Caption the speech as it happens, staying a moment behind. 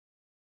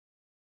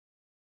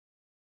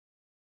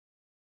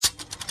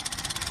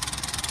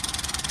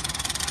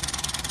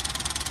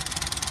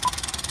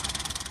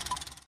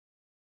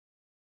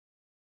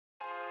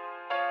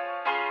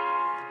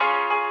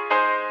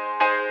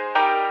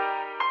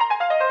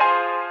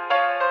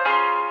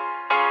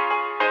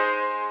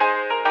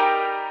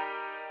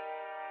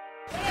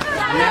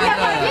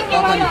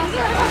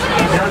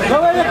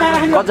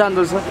कति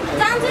जाँदो छ?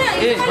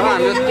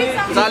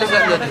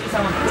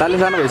 40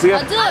 जना भइसक्यो।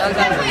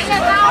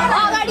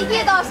 अगाडि के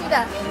त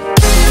असुविधा?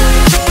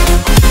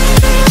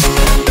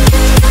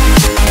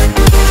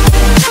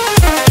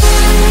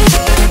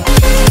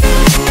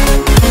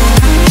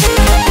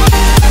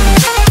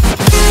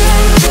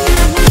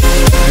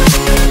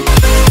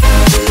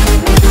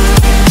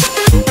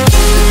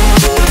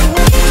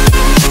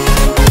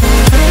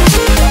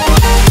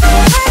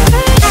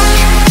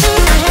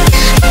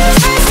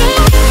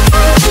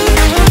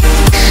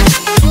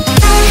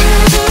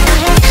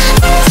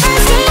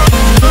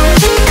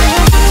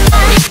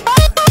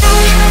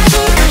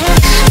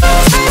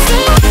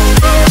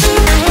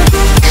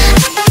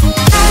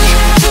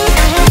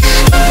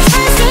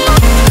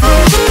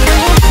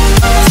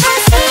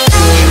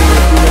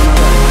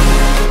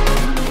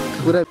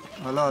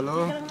 हेलो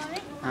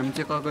हामी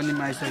चाहिँ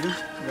ककनीमा आइसक्यौँ।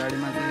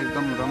 गाडीमा चाहिँ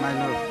एकदम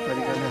रमाइलो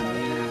तरिकाले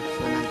हामी यहाँ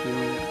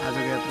सोनाइपुग्यौँ।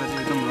 आजको यात्रा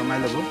चाहिँ एकदम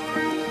रमाइलो भयो।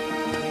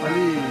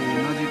 अलि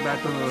नजिक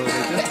बाटो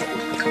रहेछ,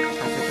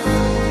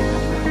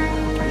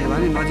 यो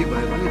भने नजिक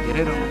भए पनि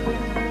धेरै रमाइलो।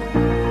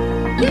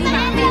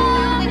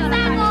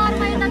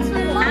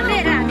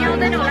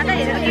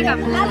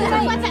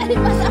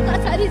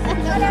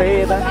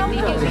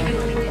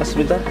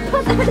 अस्मिता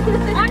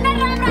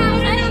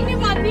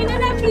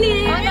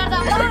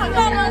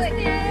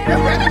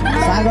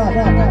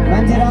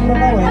मान्छे राम्रो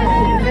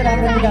नभए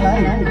राम्रो निकाल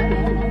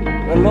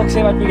लोक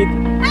सेवा पीडित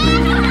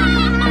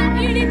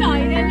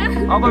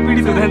अब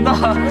पीडित हुँदैन त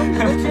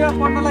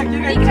पढ्नलाई के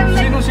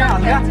सिनुस्या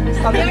हल्का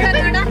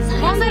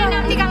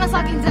निकाल्न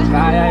सकिन्छ।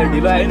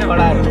 ढिलो आयो नि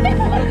बडाहरू।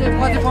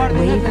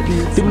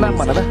 तिम्रो नाम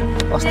भन त।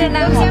 अस्ति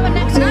नाम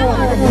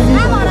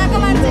हराएको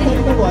मान्छे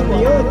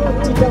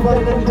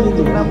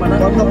नाम भन।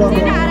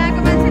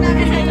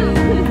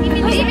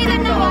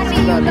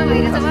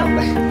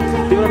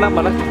 तिम्रो नाम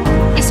भन।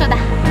 यशोदा।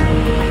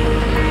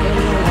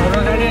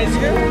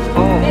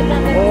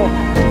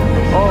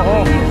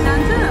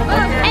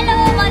 हेलो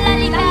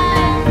मल्लिका।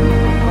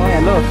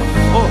 हेलो।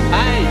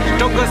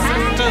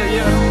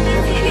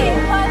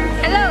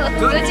 हेलो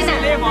रोजिना।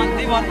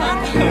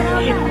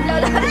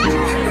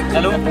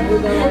 हेलो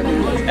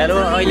हेलो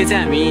अहिले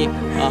चाहिँ हामी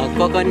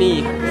ककनी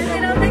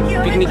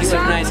पिकनिक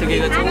स्पटमा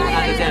आइसकेका छौँ।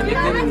 आज चाहिँ हामी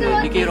एकदम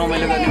निकै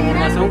रमाइलो गर्ने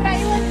मुडमा छौँ।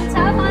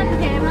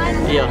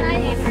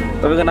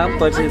 तपाईँको नाम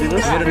परिचय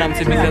दिनुहोस्। मेरो नाम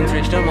चाहिँ विक्रम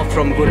श्रेष्ठ, म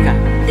फ्रम गोर्खा।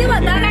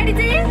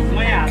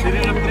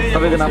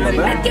 तपाईँको नाम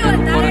भन्दा?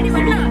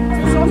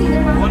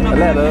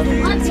 Hello hello.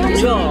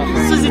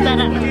 सुजिता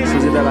राणा।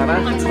 सुजिता राणा।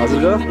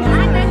 हजुरको?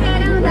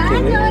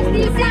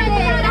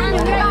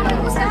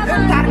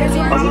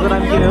 हजुरको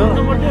नाम के हो?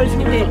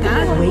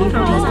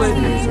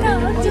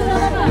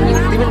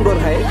 तिमी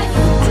गोर्खा है?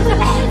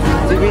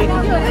 तिमी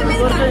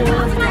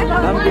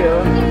नाम के हो?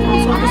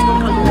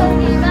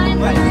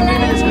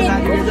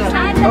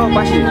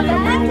 पासी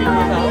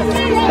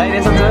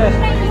डाइनेसन छ।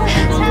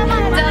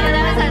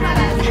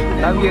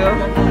 नाम के हो?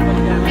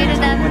 मेरो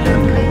नाम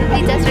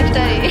निजा श्रेष्ठ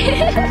है।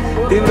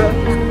 तिम्रो?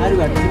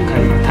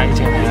 थाहै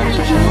छैन।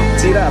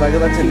 चिरा हराएको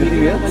मान्छे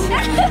तिमी हो?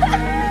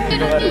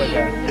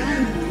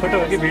 फोटो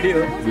हो कि video?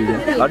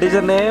 What is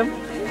your name?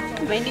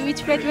 My name is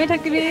Pratima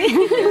Thakre.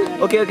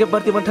 Okay,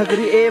 Pratima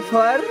Thakre. A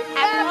for?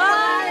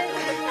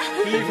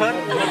 P for?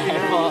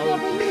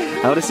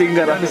 हाम्रो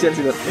सिङ्गर अफिसियल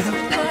सिङ्गर।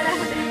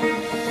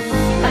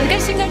 हल्का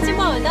सिङ्गर चाहिँ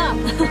म हो त।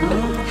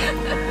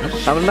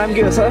 हाम्रो नाम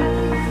के हो सर?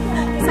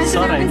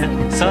 सर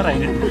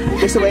होइन।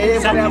 त्यसो भए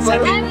साथी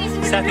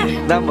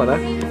नाम भन।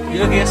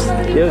 योगेश।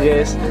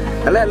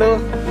 Hello hello.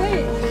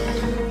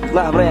 ल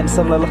हाम्रो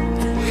ह्यान्डसमलाई ल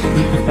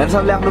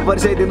ह्यान्डसमले आफ्नो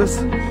परिचय दिनुहोस्।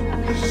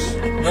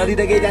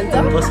 नदिँदा केही जान्छ?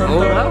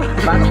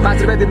 5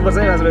 रुपियाँ दिनुपर्छ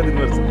है। 5 रुपियाँ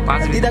दिनुपर्छ।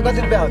 दिँदा कति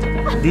रुपियाँ आउँछ?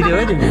 दिदी हो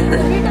नि?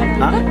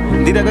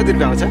 दिँदा कति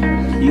रुपियाँ आउँछ?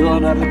 यो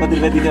अनुहारले कति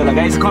रुपियाँ दिने होला?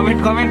 गाइस कमेन्ट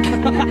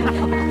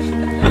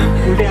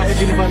उल्टै आयो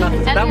दिनु पर्ला।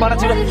 नाम भन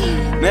छिटो।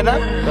 मेरो नाम?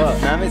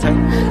 नामै छैन।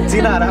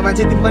 चिना हराएको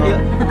मान्छे तिमी पनि हो?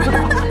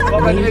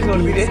 कपालीले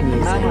छोडिदिने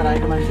नाम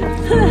हराएको मान्छे।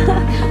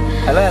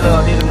 Hello hello.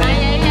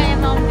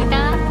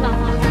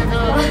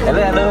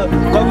 Hello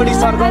comedy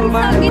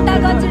सर्कलमा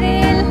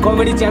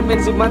comedy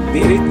च्याम्पियनसिपमा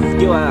धेरै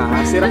त्यो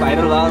हाँसेर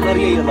भाइरल भएको तर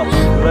यही हो।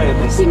 ल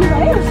हेर्नुहोस्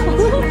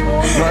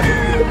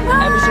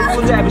एपिसोड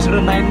कुन चाहिँ एपिसोड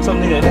 9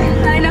 सम्थिङ होइन?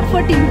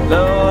 14 ल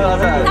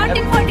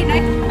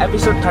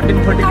एपिसोड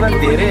 13-14 मा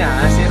धेरै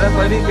हाँसेर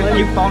कहिले त्यो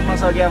लिप पाउन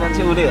नसकेको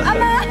मान्छे उसले हो।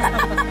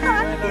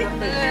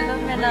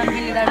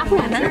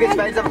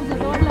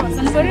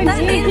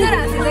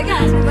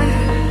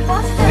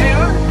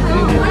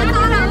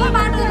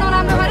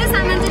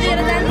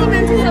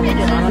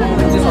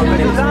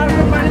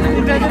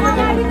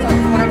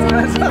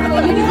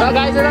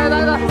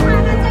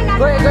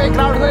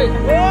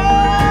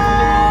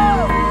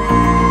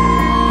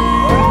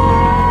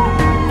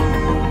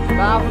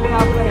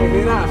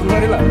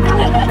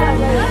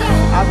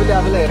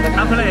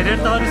 आफूलाई हेरेर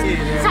त अरू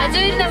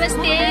हजुर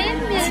नमस्ते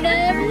मेरो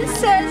नाम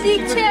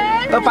सर्जिक छ।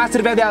 5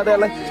 रुपियाँ दिए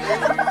त्यसलाई।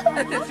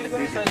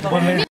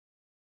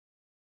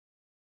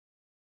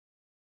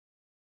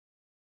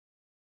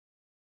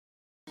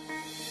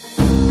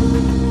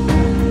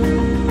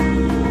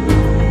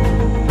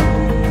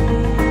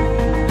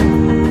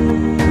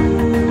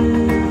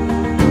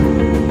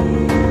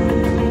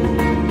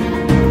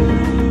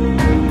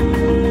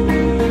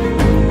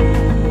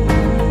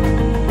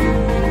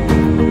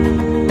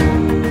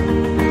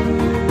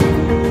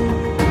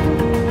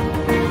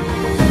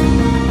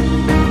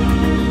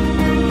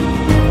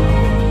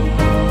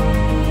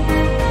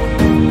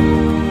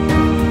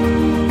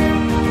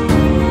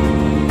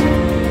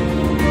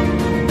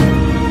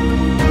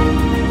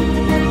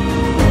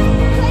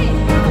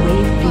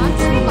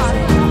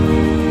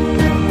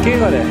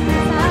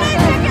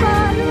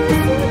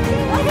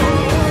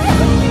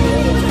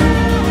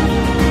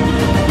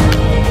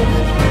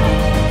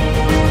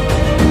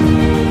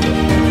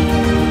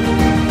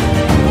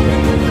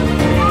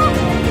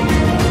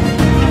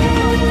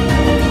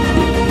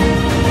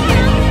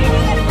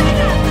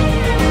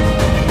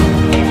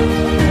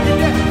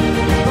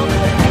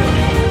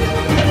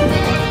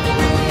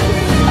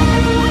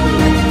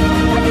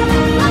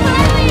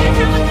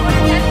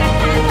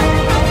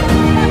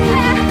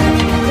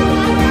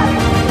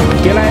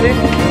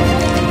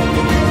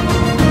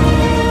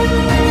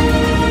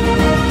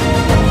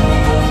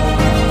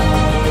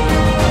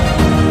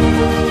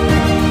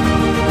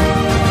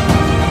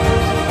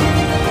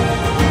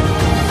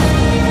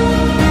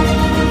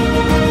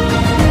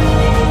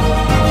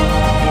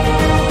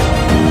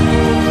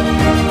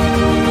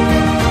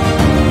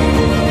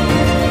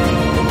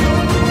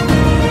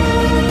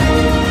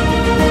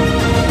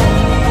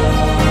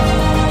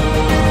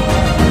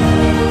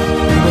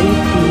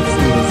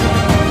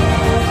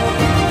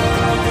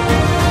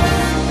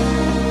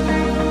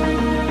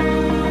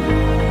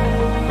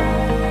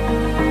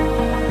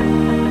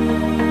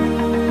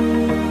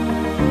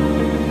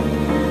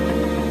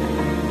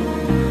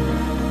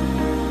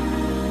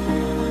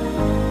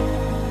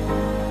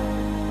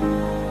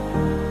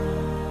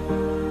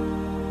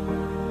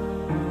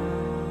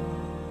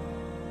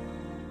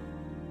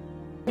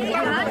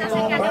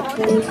 के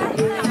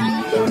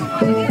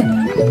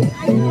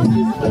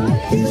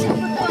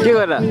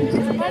गर्दा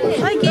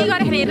के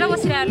गरेर हेरेर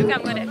बसिरहेको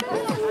काम गरे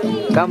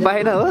काम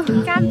पाएन हो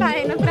काम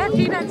पाएन पुरा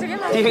बिरान्छ के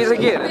तिमी चाहिँ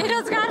के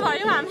बेरोजगार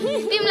भयो हामी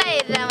तिमीलाई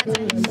हेरेर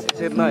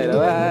सेट नहेर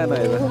वा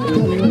नहेर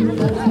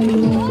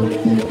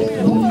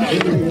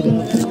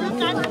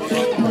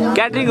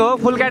क्याटरिङ हो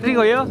फुल क्याटरिङ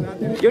हो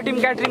यो टिम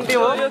क्याटरिङ टिम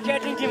हो यो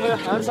क्याटरिङ टिम हो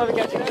हाम्रो सबै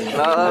क्याटरिङ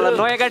ल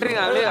नयाँ क्याटरिङ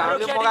हामीले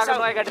मगाएको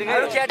नयाँ क्याटरिङ है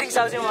क्याटरिङ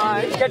साल चाहिँ उहाँ है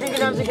क्याटरिङको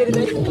नाम चाहिँ के रे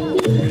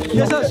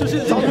त्यसो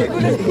सुशील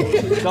झम्केकुले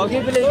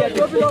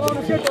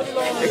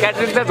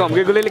क्याटरिङ त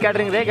झम्केकुले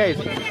क्याटरिङ रे गाइस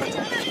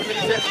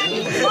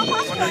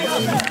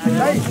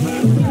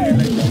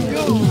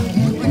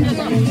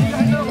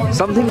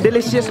समथिङ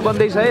डेलिसियस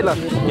बन्दैछ है ल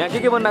यहाँ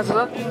के बन्दैछ त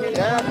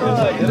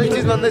धेरै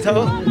चिज बन्दैछ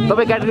हो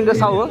तपाईँ क्याटरिङको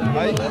साउ हो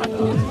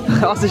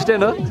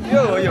असिस्टेन्ट हो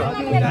यो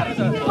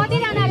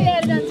कतिजनाले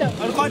लिएर जान्छ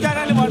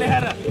कतिजनाले भने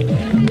हेर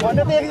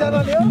भन्ने त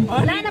एकजनाले हो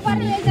लान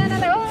पर्ने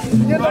एकजनाले हो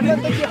त्यो भन्ने त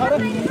के खरो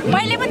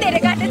मैले पनि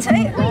धेरै काटेको छु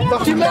है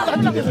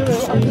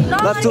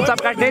ल चुपचाप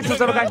काट्ने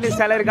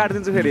स्यालेरी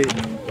काटिदिन्छु फेरि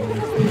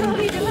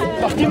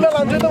तिमीलाई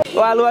लान्छ त ओ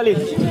आलुवाली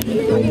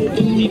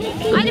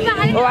अनि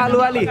बाहिर ओ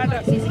आलुवाली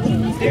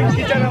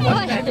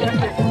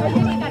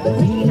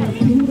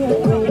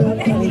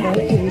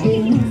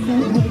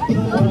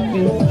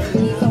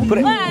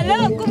हेलो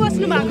को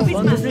बस्नु भएको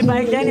बिचमा त्यसले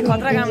बाइक ल्याउने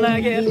खतरा काम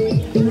लाग्यो ए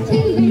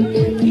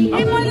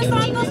मैले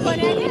सन्तोष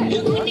भने के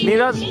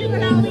निरज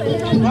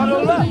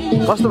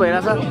कस्तो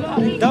भइरहेछ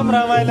एकदम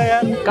रमाइलो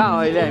यार कहाँ हो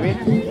अहिले हामी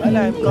अहिले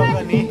हामी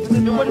ककनी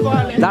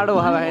जाडो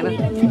भयो होइन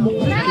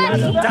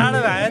जाडो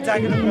भयो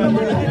चाकरी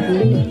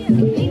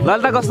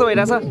ललिता कस्तो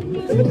भइरहेछ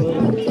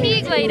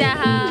ठीक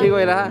भइरह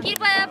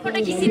कृपया फोटो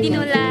खिचिदिनु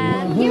होला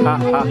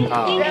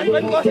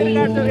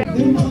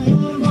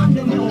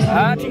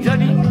ठिक छ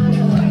नि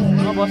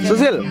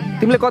सुशील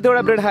तिमीले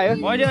कतिवटा ब्रेड खायो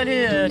मैले अलि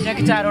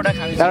ट्याकी 4वटा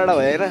खानु 4वटा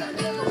भयो होइन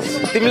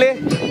तिमीले म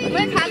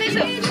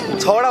खादैछु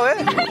 6वटा भयो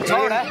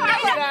 6वटा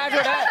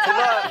 8वटा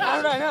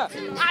 8वटा हैन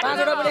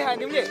 5वटा पनि खायो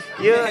तिमीले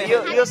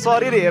यो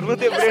शरीर हेर्नु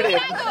त्यो ब्रेड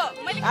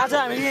हेर्नु आज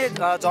हामीले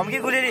झम्के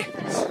गुलेरी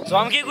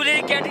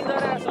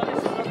क्याटरिङद्वारा सबै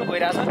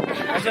भइरहेछ हामी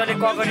अहिले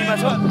ककनीमा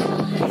छौँ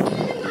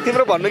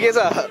तिम्रो भन्नु के छ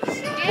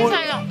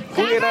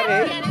पुगेन रे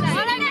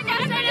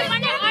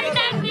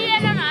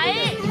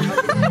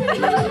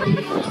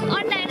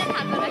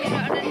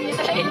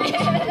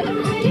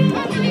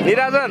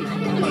निराजन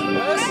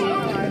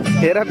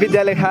हेर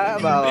विद्यालय खा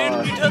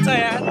मिठो छ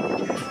यार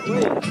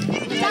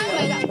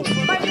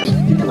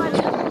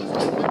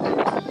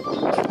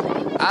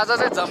आज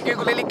चाहिँ झम्के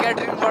गुलेली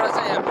क्याटरिङबाट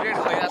चाहिँ यहाँ ब्रेड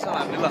खुवाइरहेको छौँ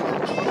हामीले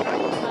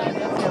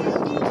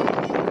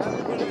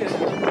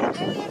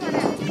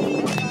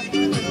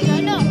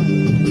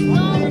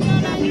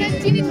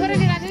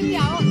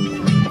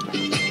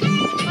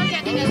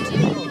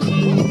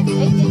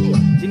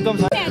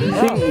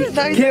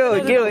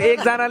के हो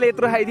एकजनाले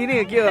यत्रो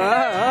खाइदिने के हो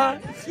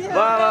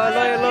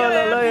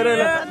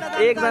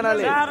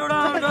एकजनाले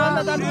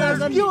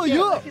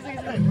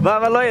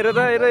बाबा ल हेर त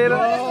हेर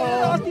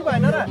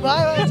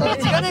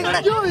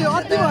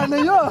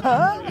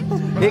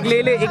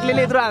एक्लैले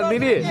यत्रो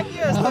हाल्दिने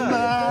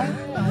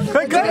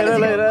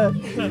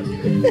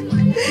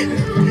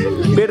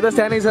पेट त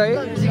सानै छ है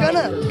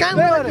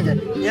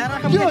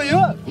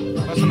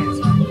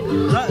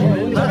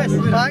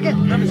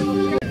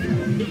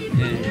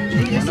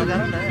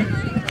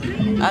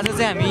आज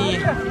चाहिँ हामी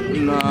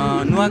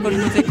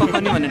नुवाकोटको चाहिँ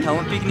ककनी भन्ने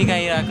ठाउँमा पिकनिक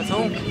आइरहेको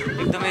छौँ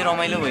एकदमै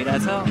रमाइलो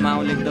भइरहेछ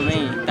माहौल एकदमै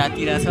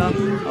तातिरहेछ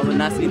अब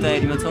नाच्ने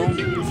तयारीमा छौँ अब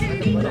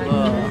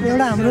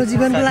एउटा हाम्रो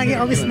जीवनको लागि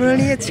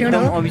अविस्मरणीय क्षण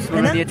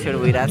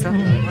भइरहेछ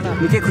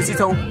निकै खुसी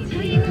छौँ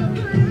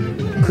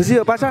खुसी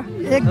हो पाछा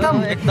एकदम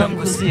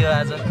खुसी हो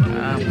आज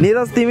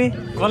निरज तिमी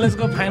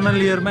कलेजको फाइनल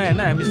इयरमा होइन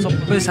हामी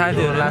सबै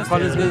साथीहरूलाई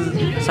कलेजको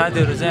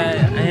साथीहरू चाहिँ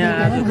यहाँ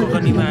आज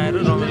ककनीमा आएर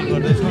रमाइलो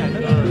गर्दैछौँ होइन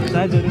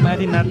साथीहरू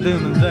माथि नाच्दै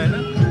हुनुहुन्छ होइन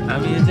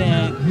हामी चाहिँ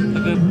यहाँ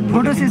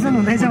फोटो सेसन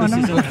हुँदैछ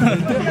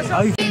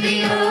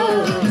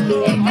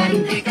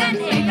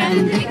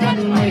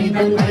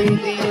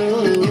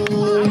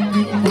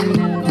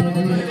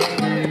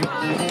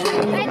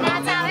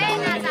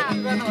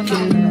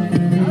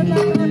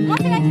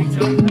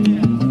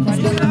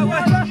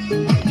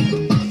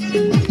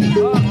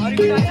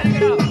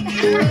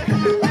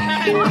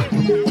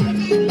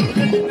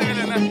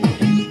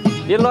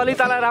यो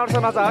ललितालाई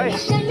राम्रोसँग नचा है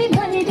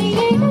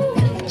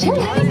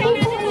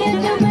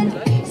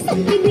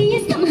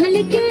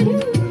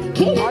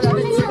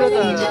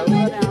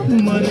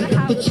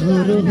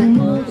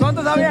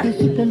सन्तोष आऊ यहाँ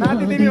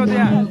नाति तिमी हो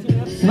त्यहाँ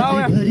आऊ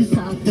यहाँ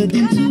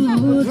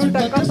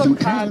झुट्टा कसम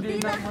खादिन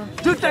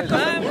झुट्टा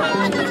कसम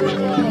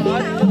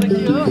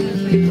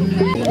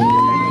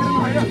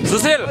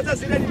सुशील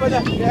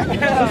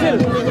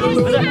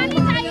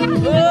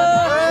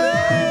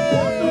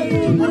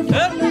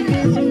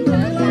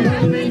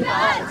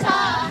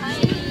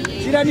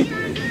सिरानी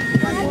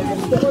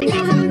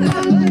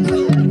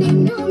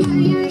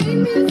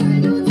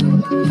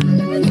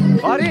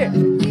अरे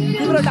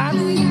तिम्रो डान्स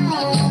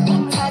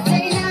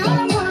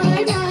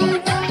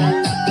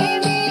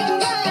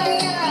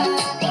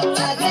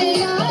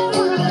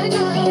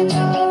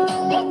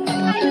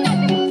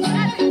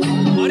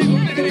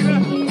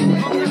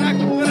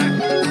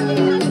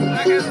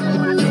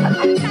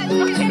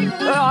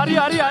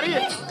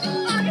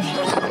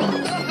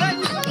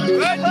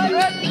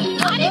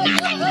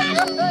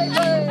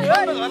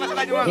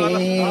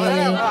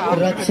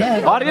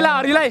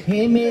हरिलाई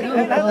हे मेरो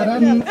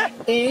परम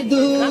ए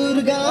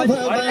दुर्गा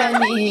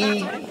भवानी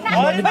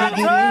मन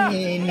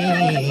बिग्रिने नि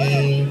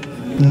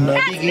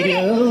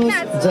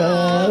नबिग्रियोस्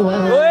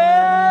जवान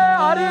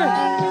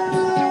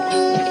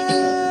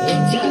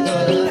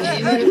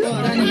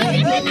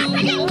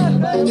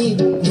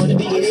मन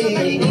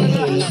बिग्रिने नि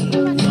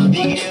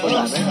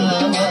नबिग्रियोस्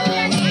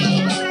जवान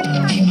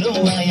तिम्रो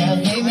माया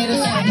हे मेरो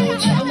सानो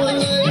छमा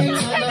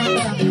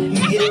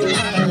मेरो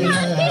माया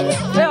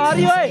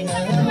हरि ओए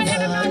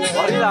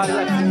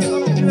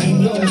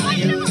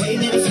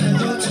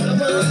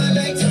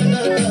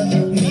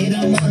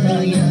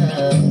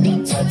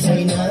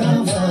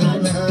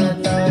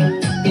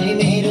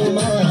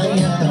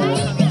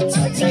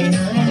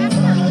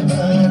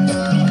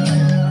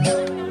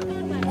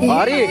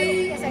हरि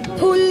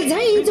फुल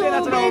झै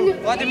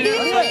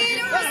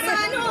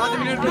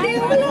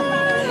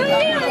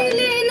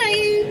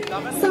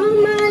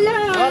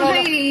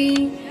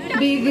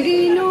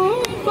बिग्रिनु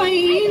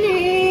पाइने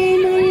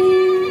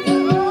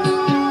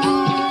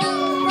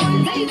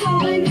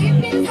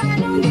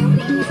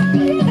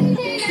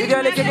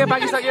दिदीहरूले के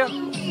पाकिसक्यो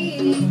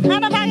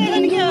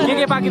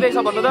के पाकिँदैछ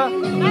भन्नु त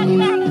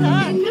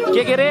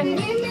के रे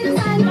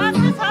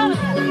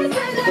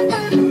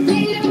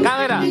कहाँ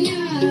गएर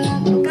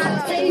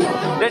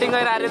रेडिङ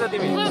गएर आएर त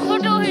तिमी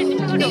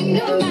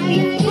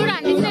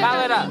कहाँ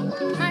गएर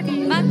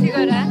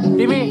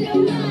तिमी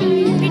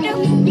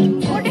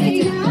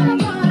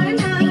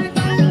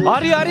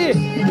हरि हरि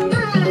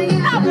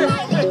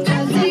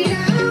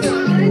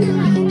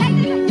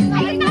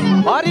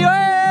हरि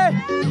ओए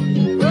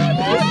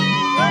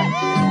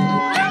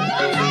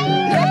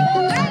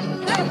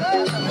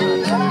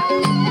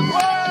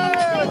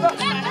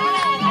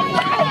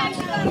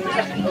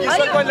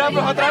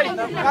राम्रो खतरा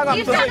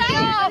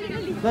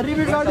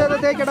रिपिट गर्दै त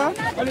त्यही केटा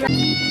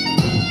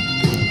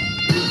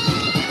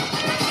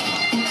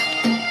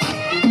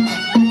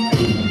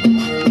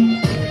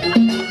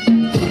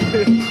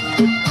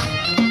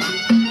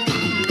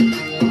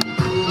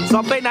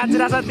सबै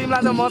नाचिरहेछ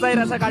तिमीलाई त मजा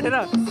आइरहेछ काटेर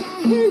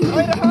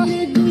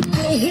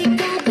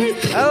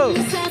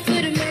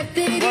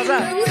मजा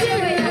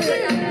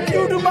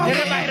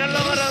भाइरल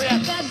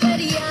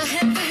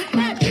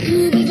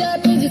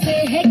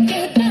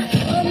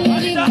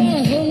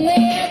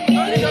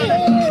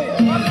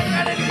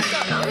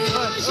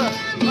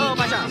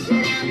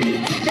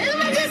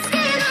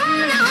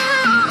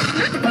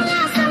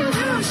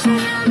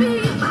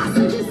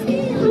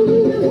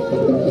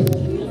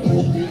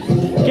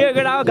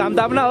घाम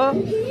ताप्न हो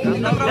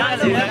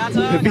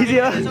बिजी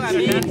हो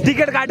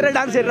टिकट काटेर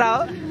डान्स हेरेर हो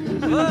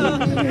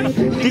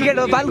टिकट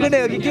हो बाल्कनी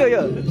हो कि के हो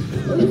यो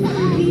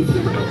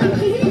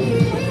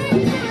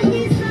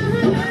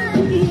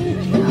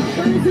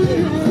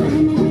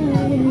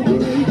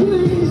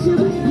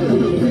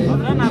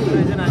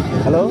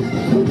हेलो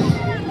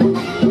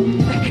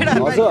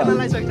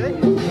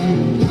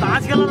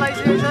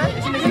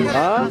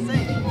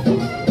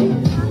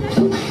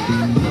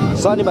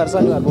शनिबार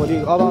भोलि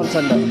अब आउँछ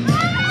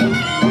नि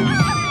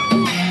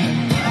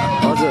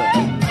हजुर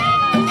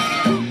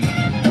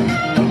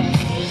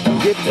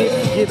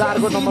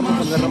केदारको नम्बरमा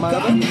फोन गरेर माग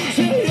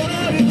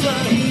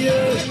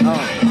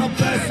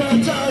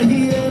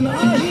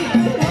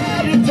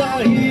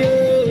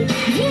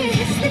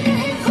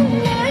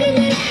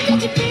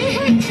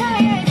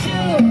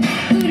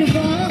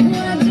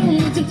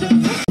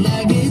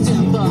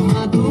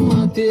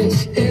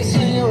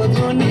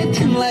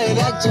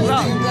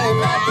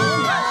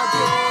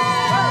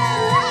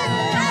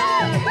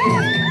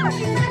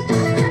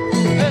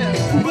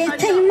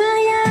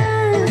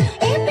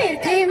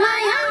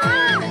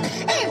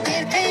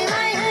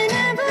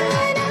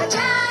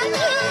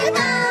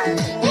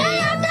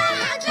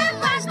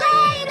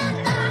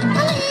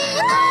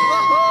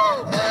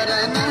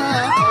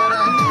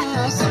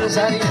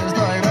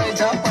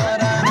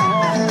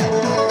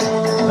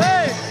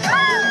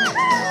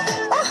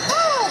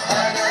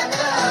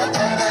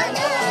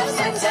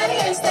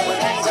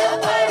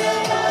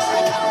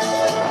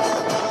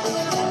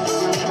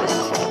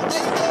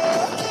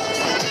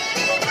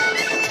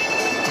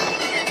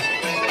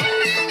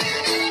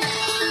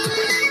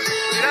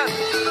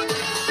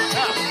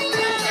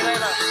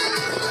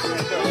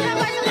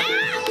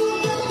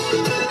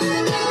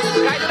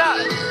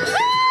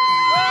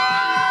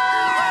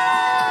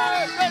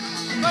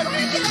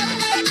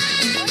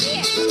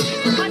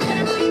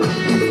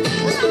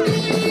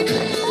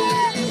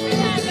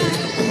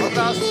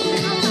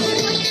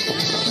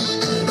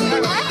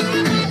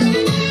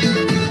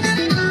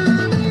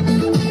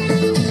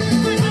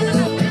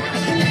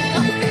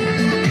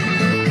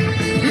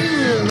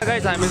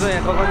हामी चाहिँ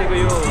यहाँ ककनीको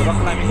यो रक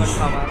क्लाइम्बिङ गर्ने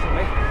ठाउँमा छौँ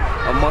है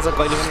अब म चाहिँ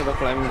कहिले पनि रक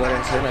क्लाइम्बिङ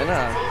गरेको छैन होइन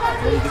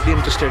मैले त्यति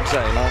इन्ट्रेस्टेड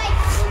चाहिँ होइन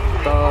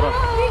तर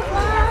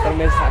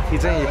मेरो साथी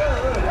चाहिँ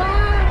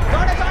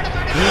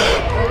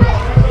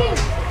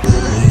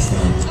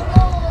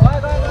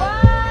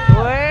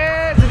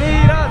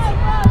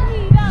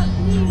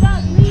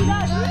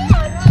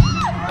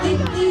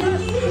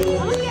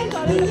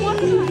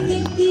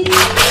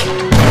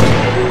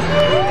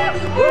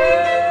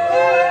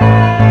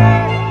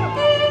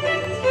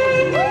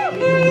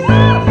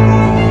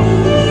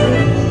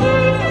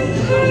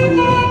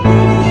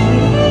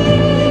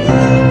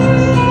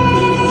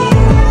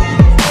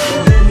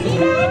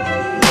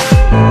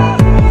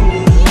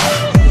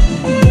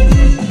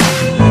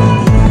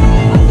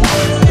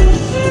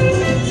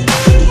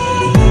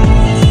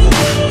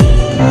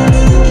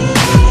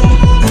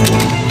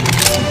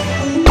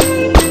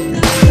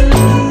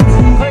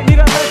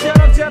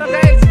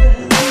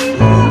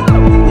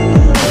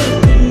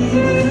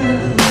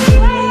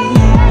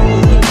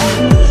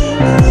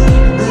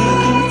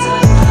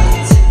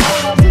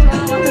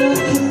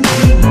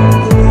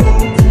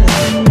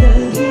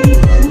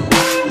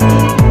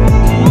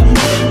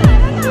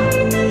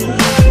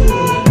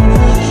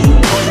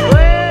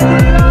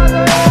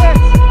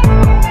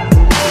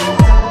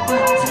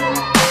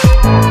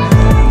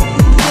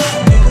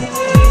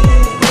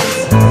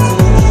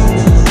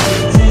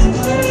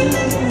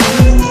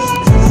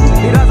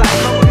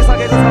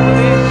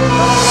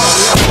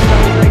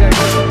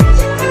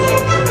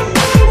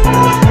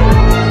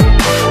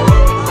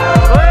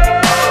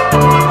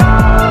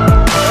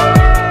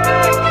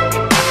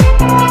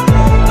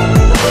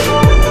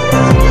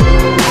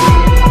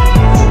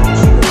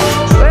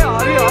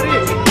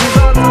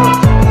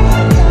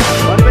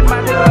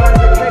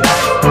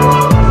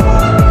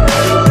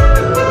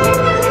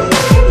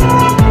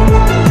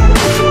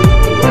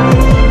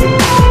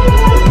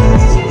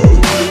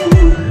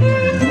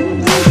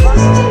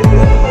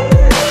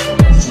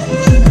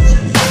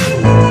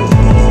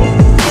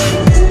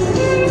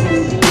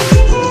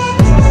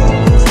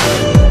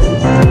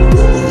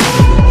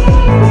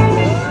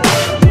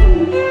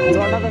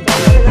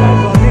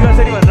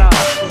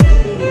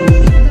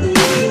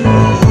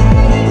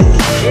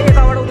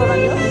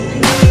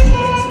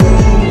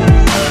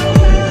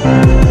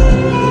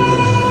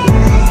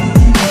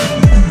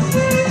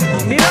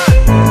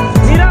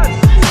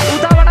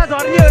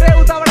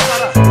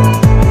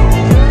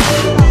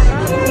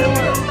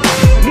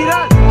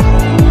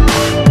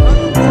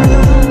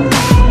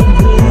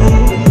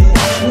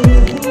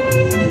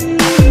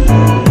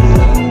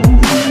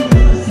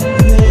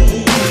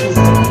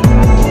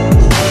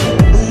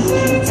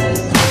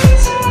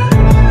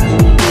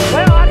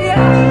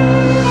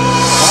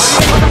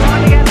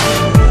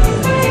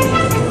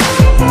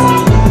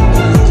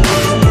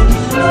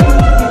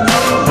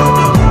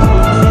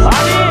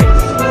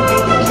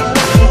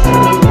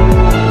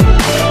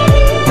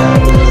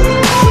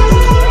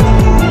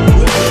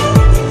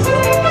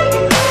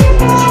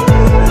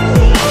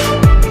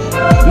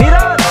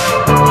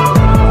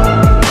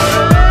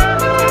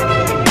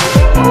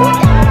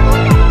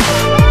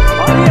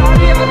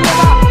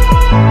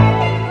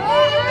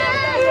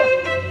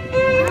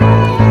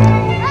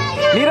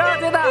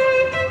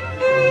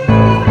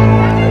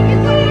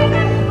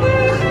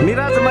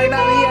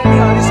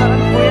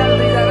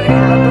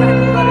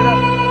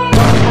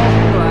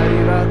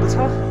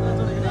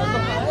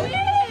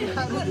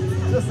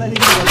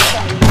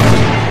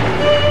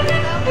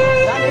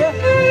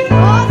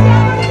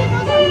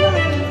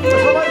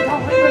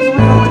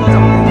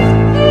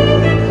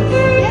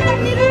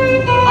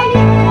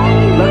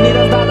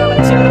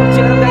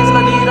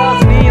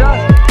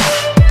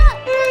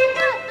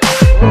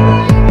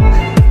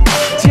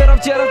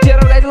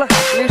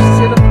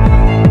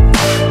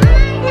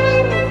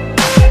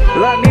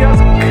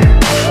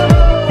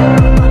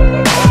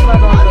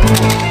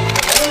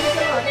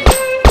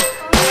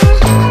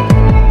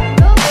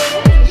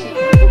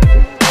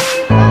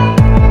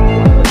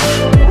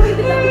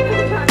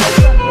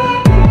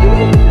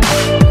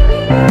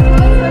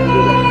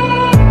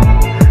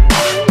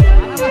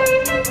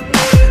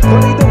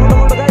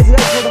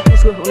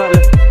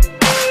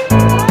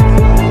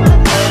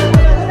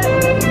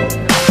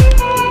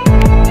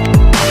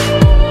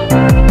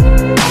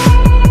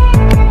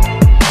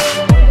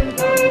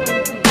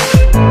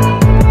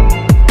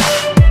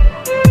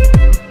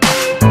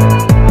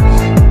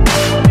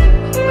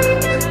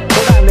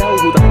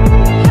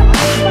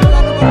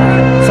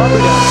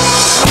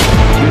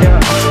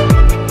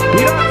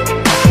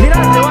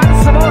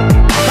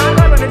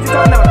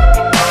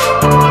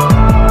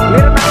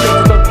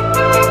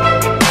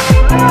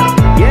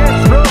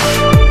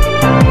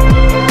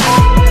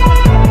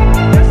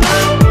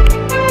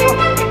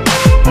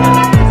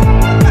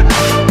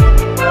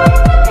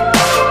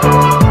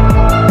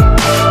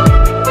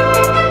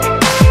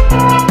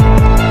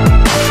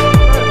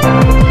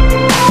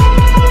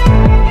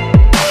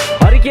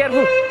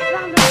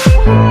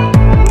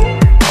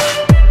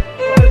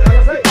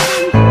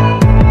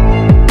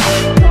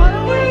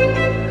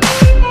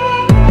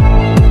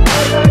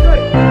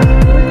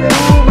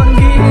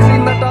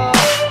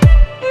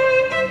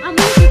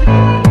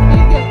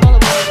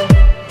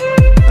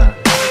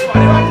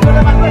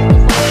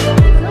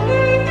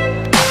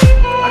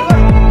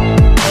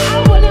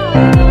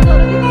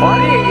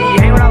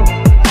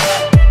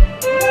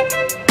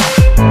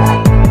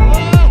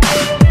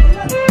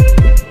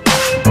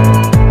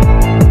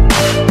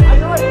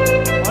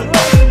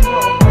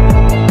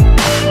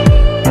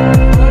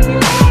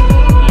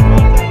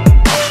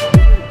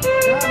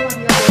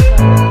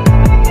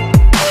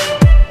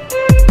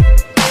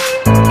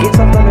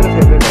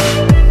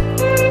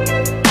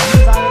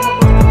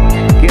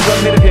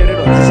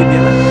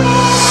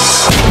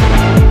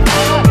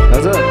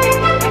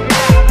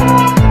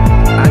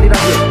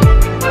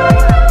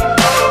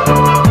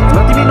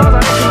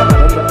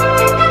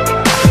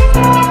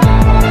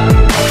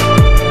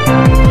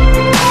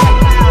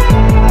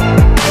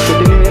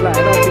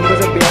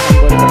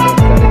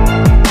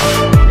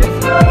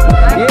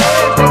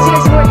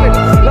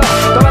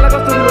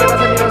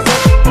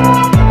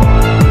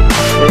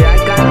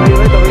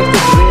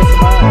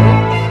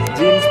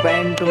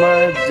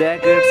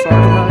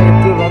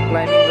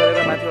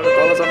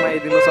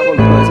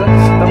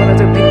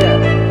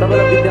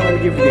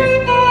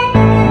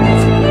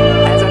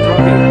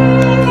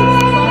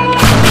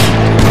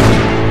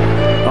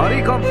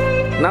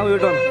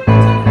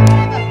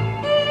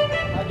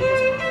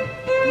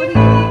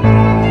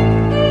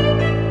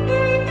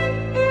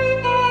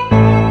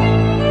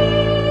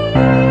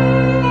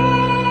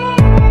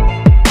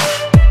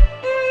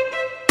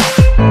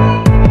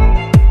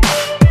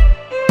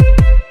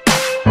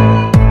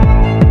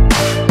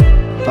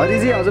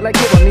हजुरलाई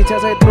के भन्ने इच्छा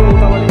छ यत्रो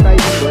उताबाट यता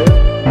आइदिनु भयो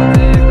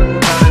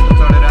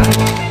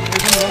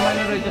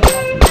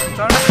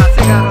चढ्न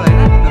खासै गाह्रो होइन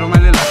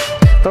रमाइलो लाग्छ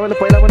तपाईँले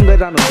पहिला पनि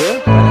गरिरहनुहुन्थ्यो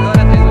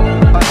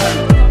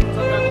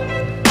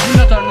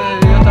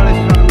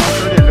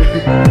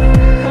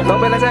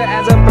तपाईँलाई चाहिँ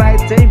एज अ प्राइज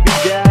चाहिँ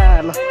विद्या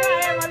ल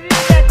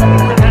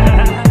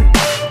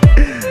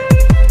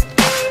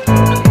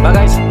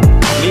गाइस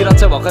निरज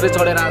चाहिँ भर्खरै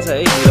चढेर आएको छ है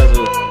Niraj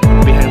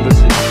behind the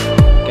scene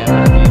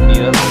camera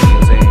Niraj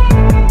चाहिँ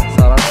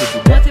सरस्वती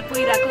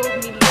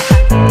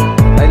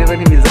अहिले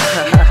पनि मिल्छ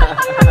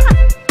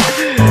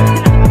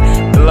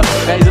ल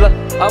गाइस ल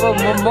अब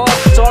म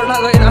चढ्न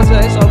गइरहेको छु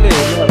है सबले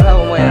हेर्नु होला अब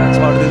म यहाँ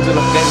चढिदिन्छु ल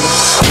गाइस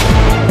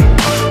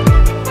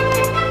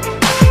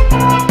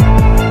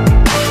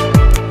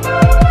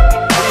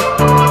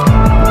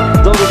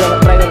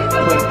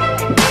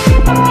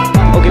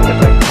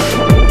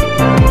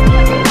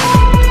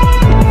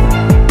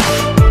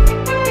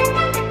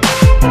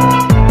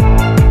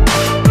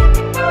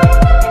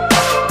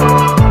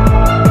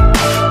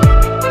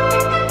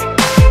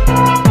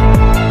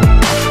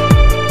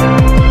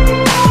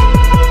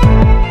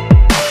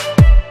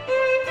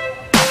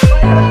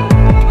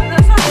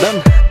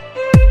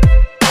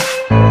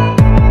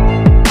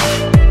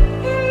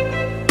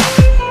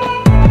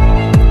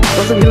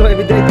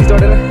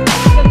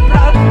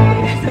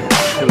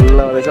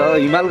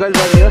हिमाल कहिले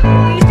चढ्ने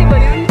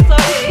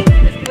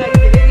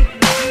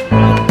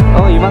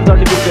हो हिमाल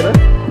चढ्ने बिर्सेर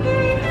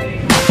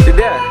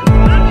विद्या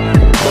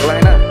भोक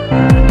लागेन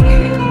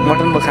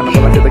मटन खानु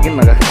बोला त्यो त किन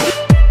नगा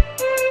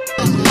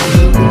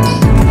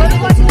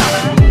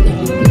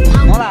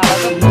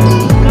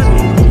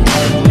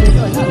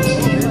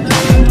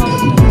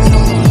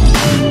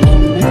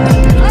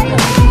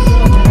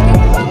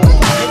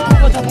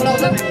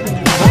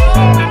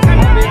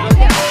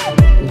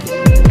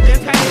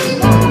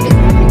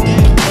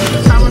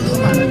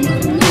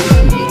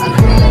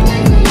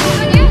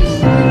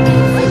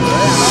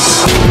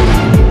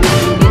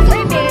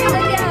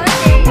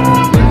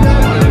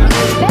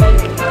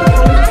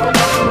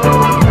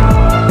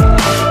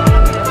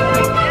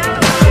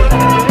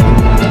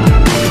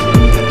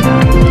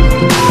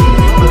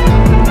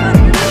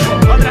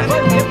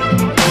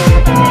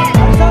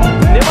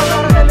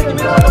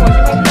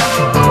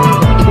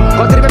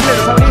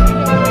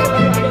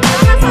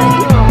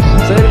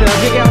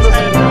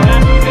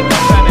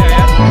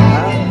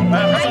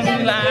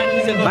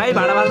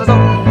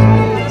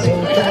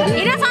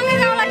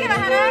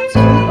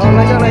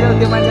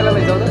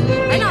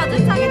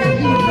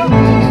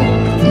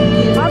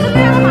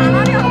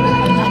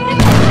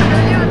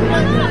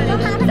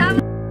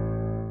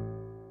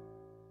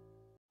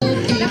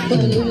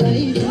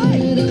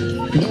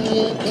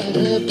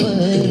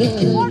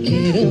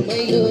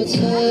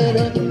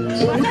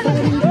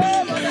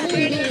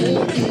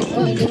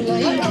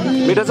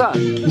मिठो छ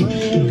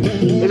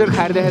एकचोटि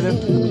खाएर देखाइदेऊ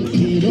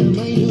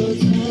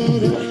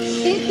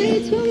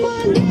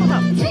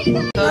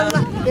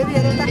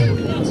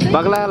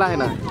बग्ला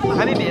लागेन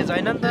हामी भेज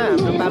होइन नि त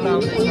हाम्रो पालो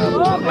आउँदैछ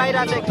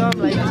बग्लाइरहेको छ एकदम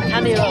लागिरहेको छ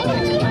खाने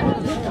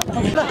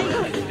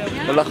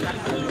ल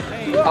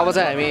अब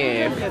चाहिँ हामी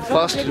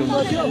फर्स्ट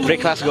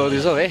ब्रेकफास्ट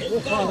गर्दैछौँ है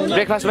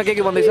ब्रेकफास्टमा के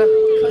बन्दैछ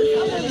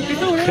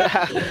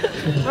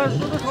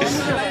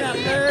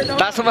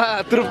तासमा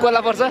तुरुप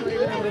कोला पर्छ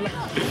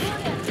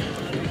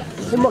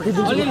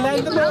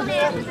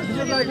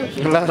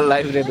ल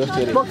लाइभ रे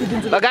दोस्तहरु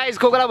ल गाइस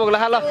खोकला भोगला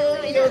खा ल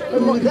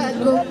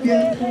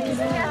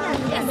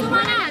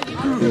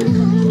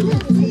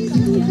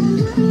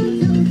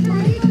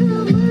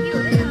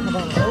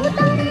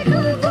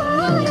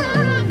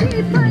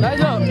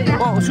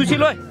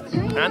सुशील ओइ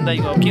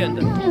आन्दैको के अन्त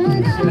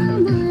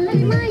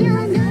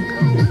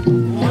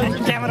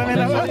क्यामेराम्यान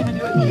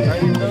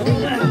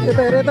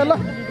यता हेरे त ल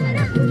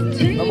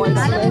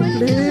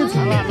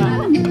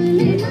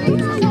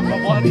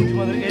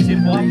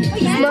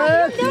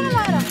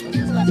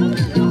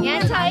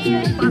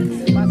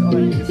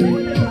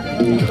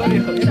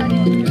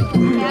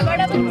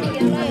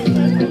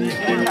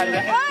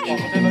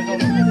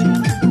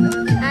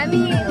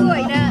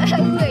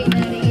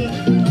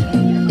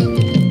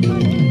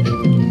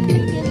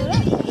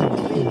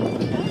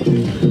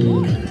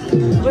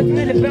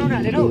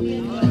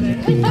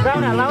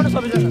ब्राउन हाल्नु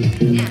सबैजना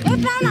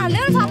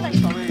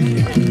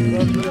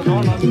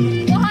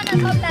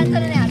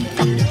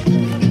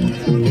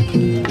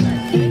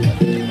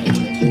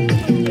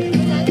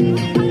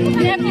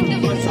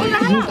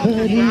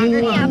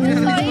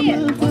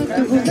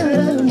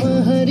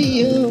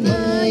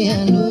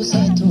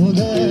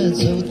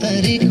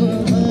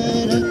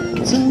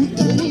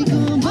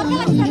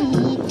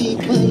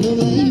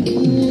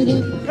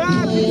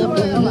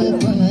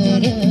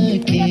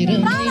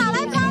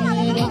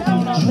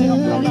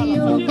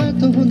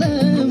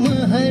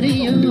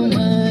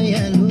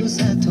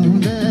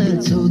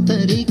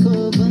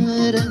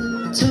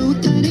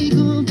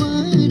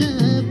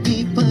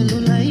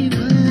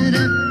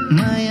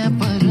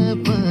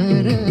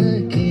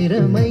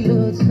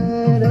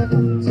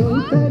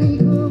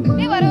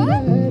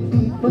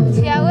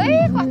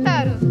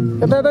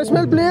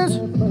Smell, please.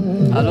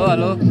 Hello,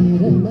 hello.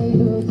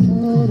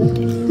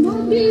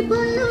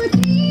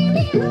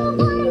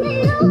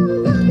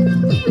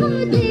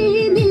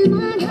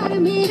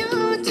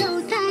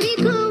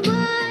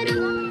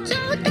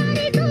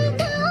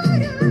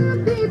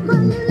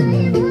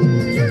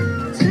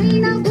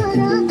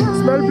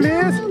 Smell,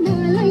 please.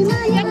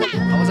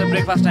 How was the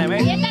breakfast time,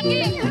 eh?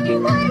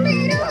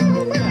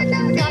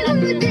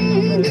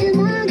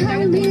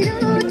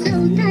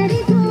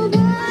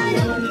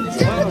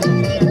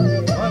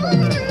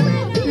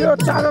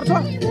 चादर छ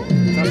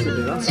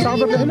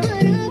चादर देख्नु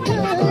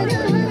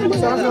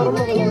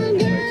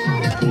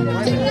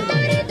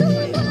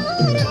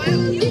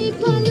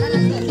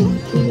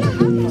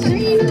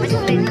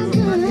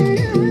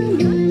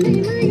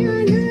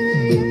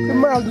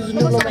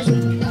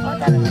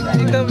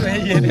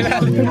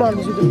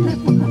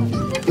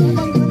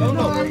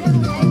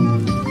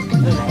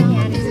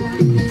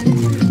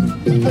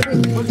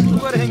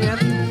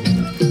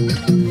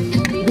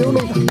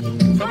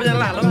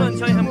सबैजनालाई हालौँ न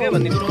सही खाम के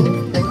भन्ने कुरो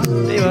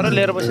त्यही भएर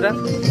लिएर बसेर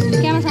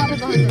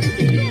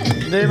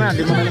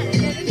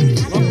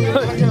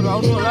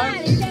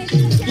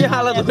के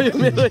हालत हो यो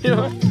मेरो यो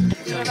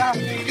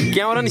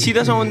क्यामेरा नि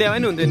सिधा समाउँदै आयो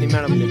नि हुन्थ्यो नि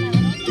म्याडमले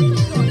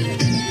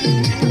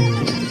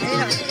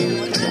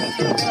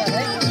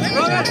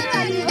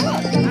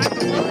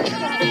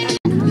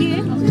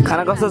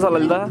खाना कस्तो छ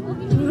ललिता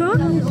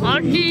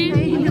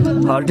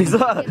हड्डी छ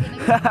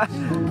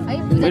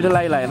मिठो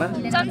लाग्यो हैन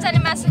चम्चाले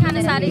मासु खान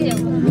साह्रै थियो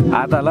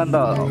हात हाल नि त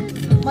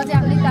म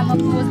चाहिँ आफ्नै काममा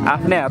पोज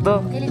आफ्नै हात हो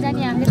यसले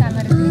जानी हामीले काम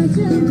गरेको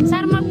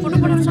सर म फोटो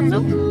पठाउन सक्छु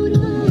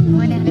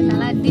मैले हाले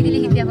खाला दिदीले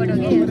खिच्दिया फोटो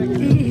के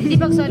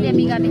दीपक सरले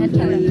बिगार्ने खालि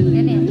एउटा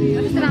हैन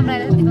कस्तो राम्रो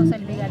आयो दीपक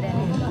सरले बिगार्ने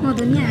म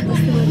दुनिया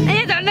ए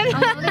झन्डै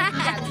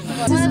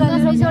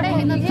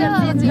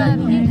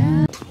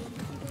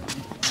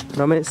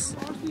रमेश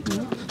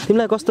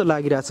तिमीलाई कस्तो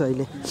लागिरहेछ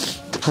अहिले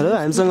हेलो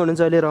हामीसँग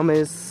हुनुहुन्छ अहिले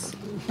रमेश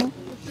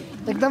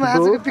एकदम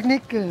आजको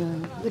पिकनिक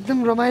एकदम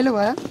रमाइलो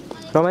भयो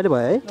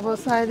है अब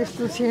सायद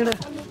यस्तो छेड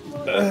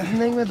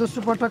जिन्दगीमा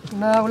दोस्रो पटक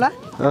नआउला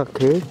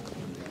ओके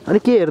अनि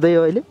के हेर्दै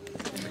हो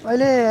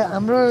अहिले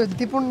हाम्रो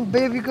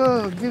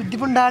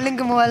दिपुन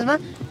डार्लिङको मोबाइलमा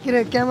के अरे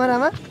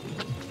क्यामेरामा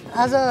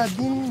आज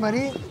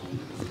दिनभरि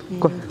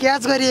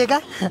क्याच गरिएका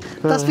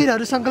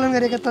तस्बिरहरू सङ्कलन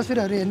गरिएका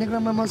तस्बिरहरू हेर्ने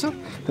क्रममा म छु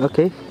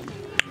ओके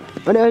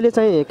अनि अहिले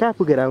चाहिँ कहाँ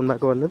पुगेर आउनु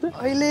भएको भन्नु त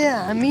अहिले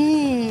हामी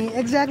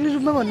एक्ज्याक्टली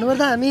रूपमा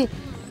भन्नुपर्दा हामी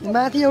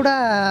माथि एउटा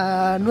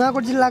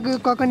नुवाकोट जिल्लाको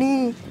ककनी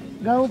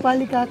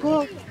गाउँपालिकाको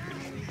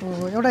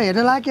एउटा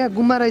हेर्न लायक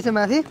गुम्बा रहेछ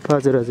माथि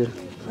हजुर हजुर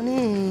अनि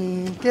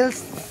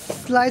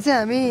त्यसलाई चाहिँ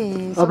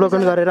हामी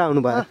अवलोकन गरेर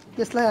आउनु भयो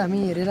त्यसलाई हामी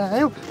हेरेर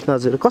आयौँ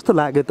हजुर कस्तो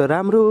लाग्यो त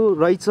राम्रो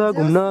रहेछ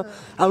घुम्न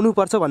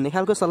आउनुपर्छ भन्ने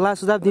खालको सल्लाह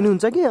सुझाव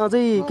दिनुहुन्छ कि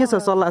अझै के छ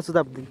सल्लाह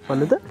सुझाव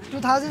भन्नु त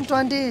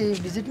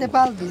 2020 भिजिट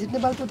नेपाल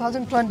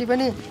 2020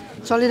 पनि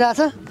चलिरहेछ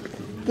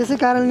त्यसै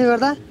कारणले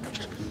गर्दा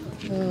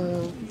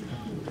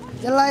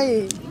यसलाई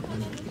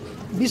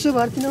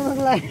विश्वभर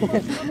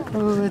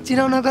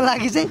चिनाउनको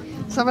लागि चाहिँ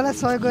सबैलाई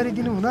सहयोग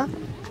गरिदिनु हुन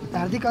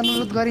हार्दिक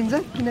अनुरोध गरिन्छ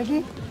किनकि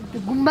त्यो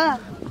गुम्बा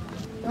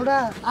एउटा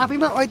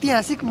आफैमा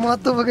ऐतिहासिक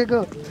महत्त्व बोकेको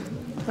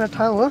एउटा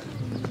ठाउँ हो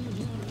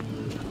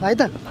है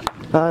त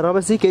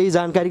रमेशजी केही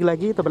जानकारीको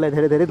लागि तपाईँलाई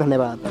धेरै धेरै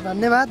धन्यवाद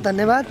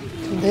धन्यवाद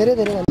धेरै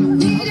धेरै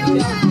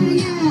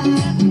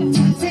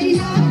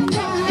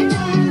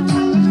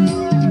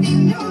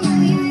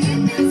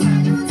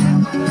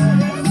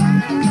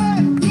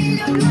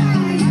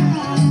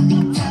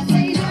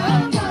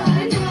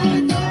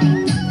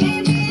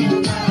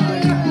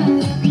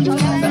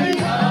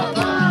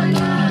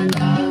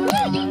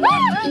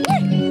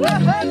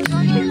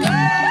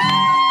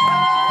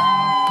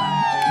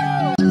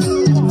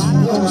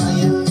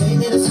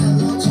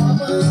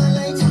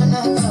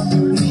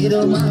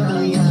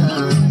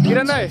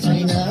किरण दाइ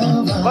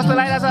कस्तो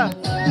लागिरहेछ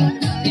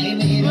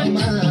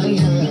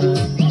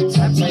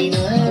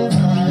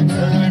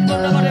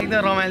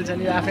एकदम रमाइलो छ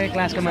नि आफ्नै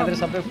क्लासको मात्रै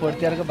सबै फोर्थ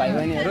इयरको भाइ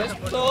बहिनीहरू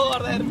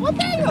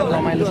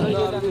रमाइलो छ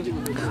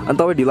अनि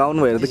तपाईँ ढिलो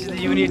आउनु भएर त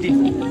युनिटी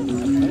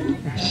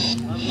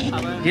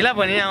ढिला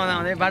पनि आउँदा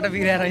आउँदै बाटो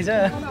बिग्रिएर रहेछ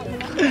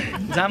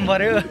जाम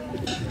पर्यो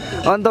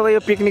अनि तपाईँ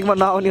यो पिकनिकमा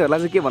नआउनेहरूलाई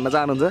चाहिँ के भन्न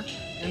चाहनुहुन्छ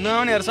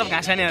नआउनेहरू सब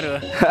घाँस खानेहरू हो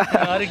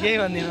अरू केही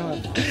भन्दिनँ म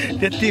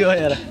त्यति हो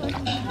यार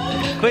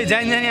कोही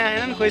जानी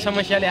आएनन् कोही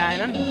समस्याले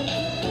आएनन्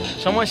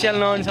समस्याले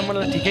नआउनेसम्म त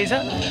ठिकै छ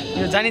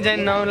यो जानी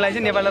नआउनेलाई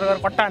चाहिँ नेपालबाट गएर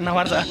कट्टा हान्न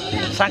पर्छ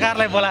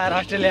साकारलाई बोलाएर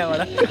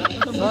अस्ट्रेलियाबाट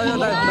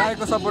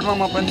दाइको सपोर्टमा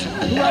म पनि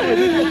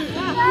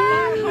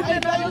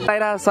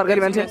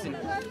सरकारी मान्छे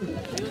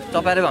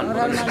तपाईँले भन्नु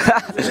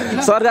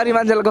सरकारी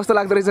मान्छेलाई कस्तो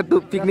लाग्दो रहेछ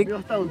पिकनिक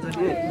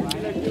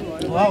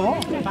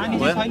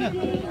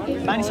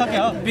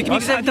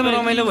पिकनिक चाहिँ एकदम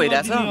रमाइलो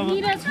भइरहेछ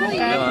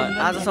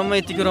आजसम्म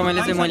यतिको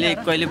रमाइलो चाहिँ मैले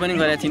कहिले पनि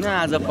गरेको थिइनँ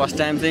आज फर्स्ट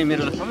टाइम चाहिँ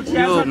मेरो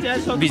यो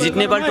भिजिट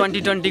नेपाल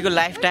 2020 को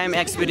लाइफ टाइम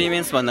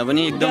एक्सपिरियन्स भन्दा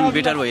पनि एकदम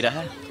बेटर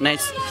भइरहेछ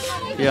नाइस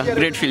यो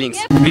ग्रेट फिलिङ्स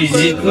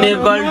भिजिट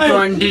नेपाल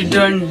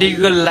 2020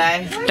 को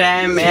लाइफ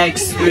टाइम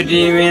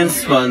एक्सपिरियन्स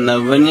भन्दा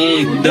पनि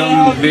एकदम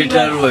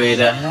बेटर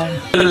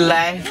भइरहेछ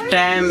लाइफ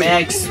टाइम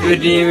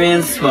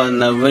एक्सपिरियन्स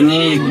भन्दा पनि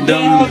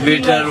एकदम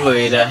बेटर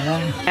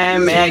भइरहेछ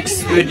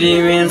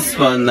एक्सपिरियन्स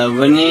भन्दा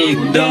पनि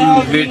एकदम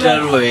बेटर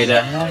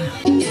भइरहेछ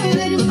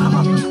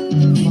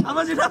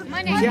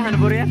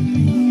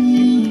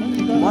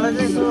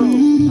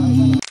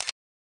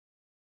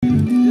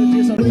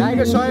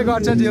गाईको सहयोग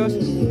गर्छ त्यो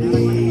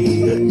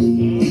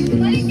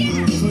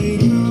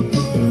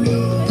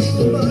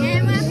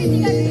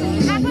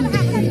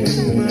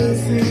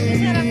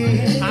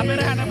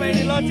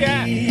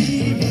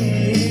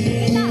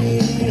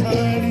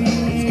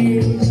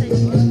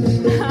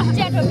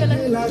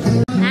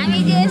हामी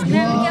चाहिँ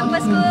ग्रामीण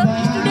क्याम्पसको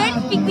स्टुडेन्ट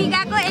पिकनिक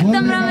आएको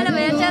एकदम रमाइलो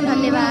भएको छ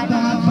धन्यवाद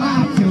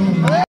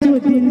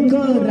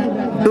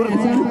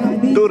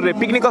टुर रे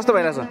पिकनिक कस्तो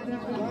भइरहेछ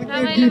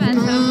रमाइलो भएको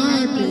छ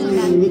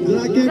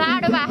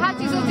जाडो भएको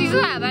चिसो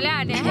हावाले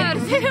हाने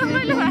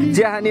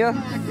चिया खाने हो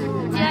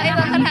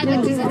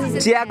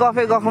चिया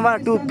गफमा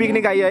टु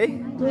पिकनिक आयो है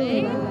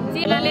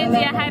चिलाले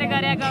चिया खाएर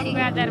गरेको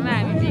आधारमा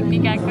हामी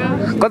पिकनिक आएको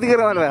कतिको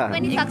रमाइलो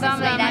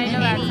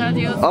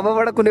भयो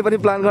अबबाट कुनै पनि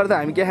प्लान गर्दा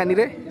हामी के खाने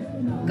रे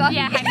अब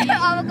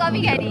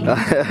कफी खाने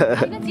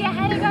चिया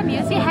खाएर गर्ने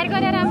हो चिया खाएर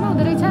गरेर राम्रो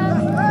हुँदो रहेछ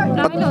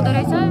रमाइलो हुँदो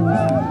रहेछ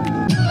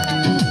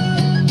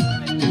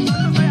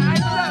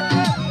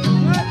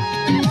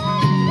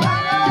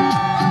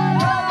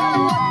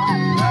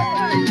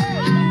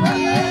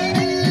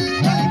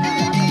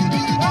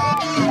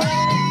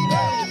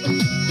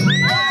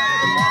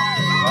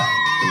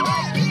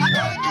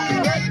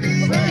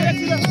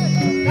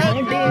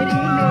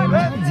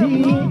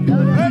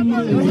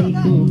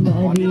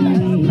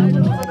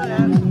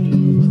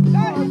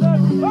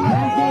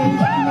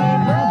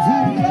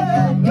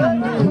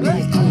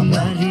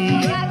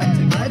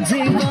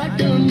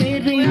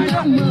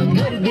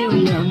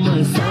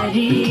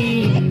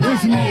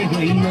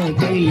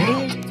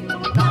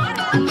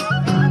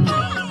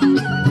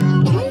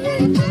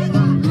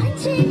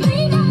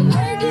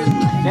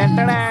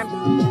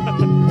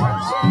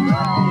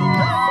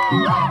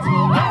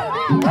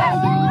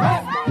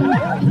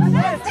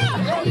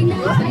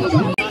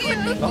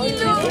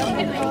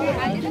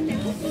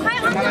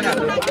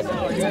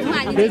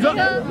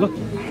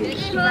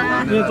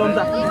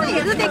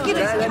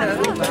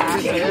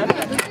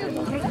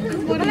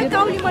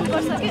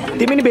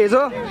तिमी नि भेज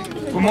हो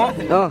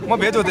म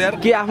भेज हो त यार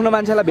के आफ्नो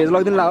मान्छेलाई भेज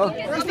लगिदिनु ला हो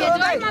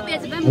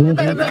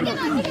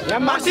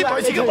मासी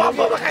भइसक्यो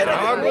बाबा खाएर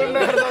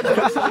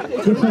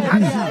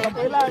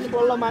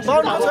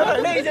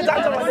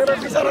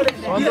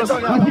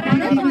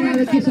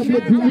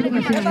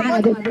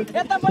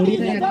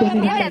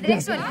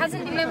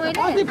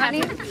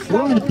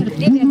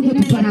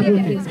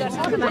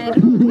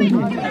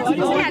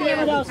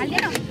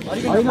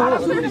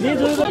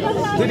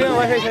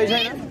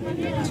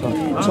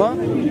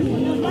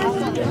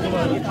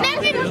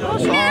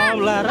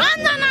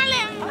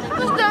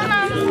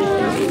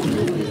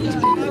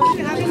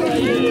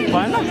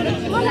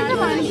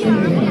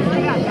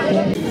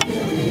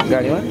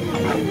गाडीमा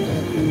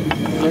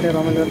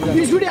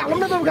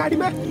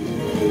गाडीमा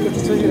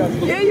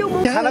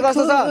खाना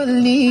कस्तो छ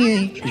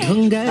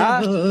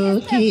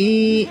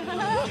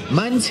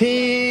मान्छे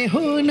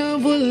हो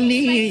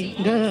नबोल्ने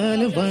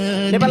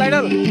नेपाल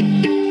आइडल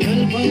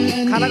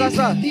खाना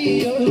कस्तो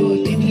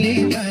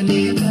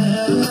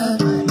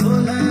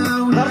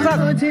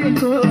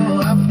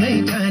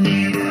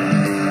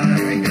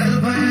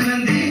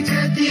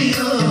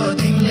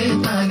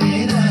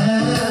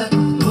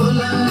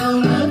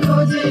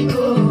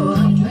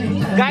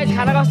गाइस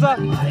खाना कस्तो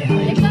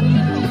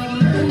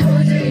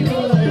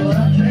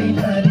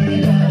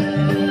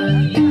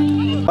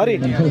अरे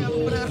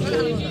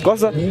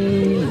कस्तो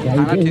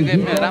खाना ठिकै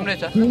राम्रै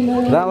छ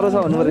राम्रो छ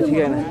भन्नु पर्यो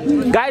ठिकै हैन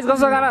गाइस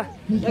कस्तो खाना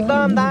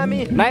एकदम दामी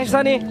नाइस छ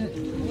नि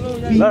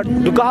ल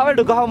ढुक्का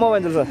खाऊ म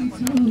भन्छ सर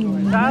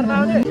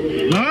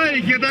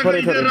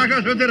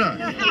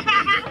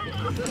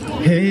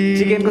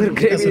चिकनको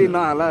ग्रेभी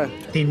नहाल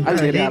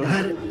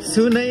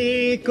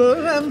सुनेको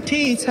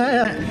कम्ती छ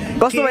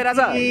कस्तो भइरहेछ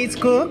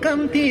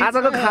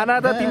आजको खाना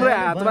त तिम्रो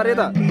हातमा रे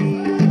त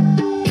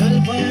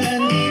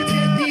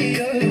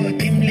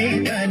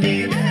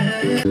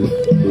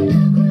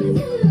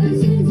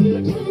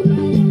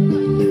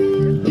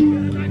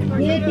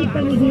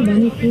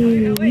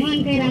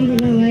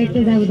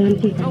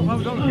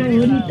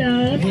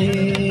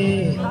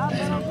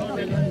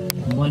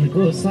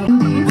मनको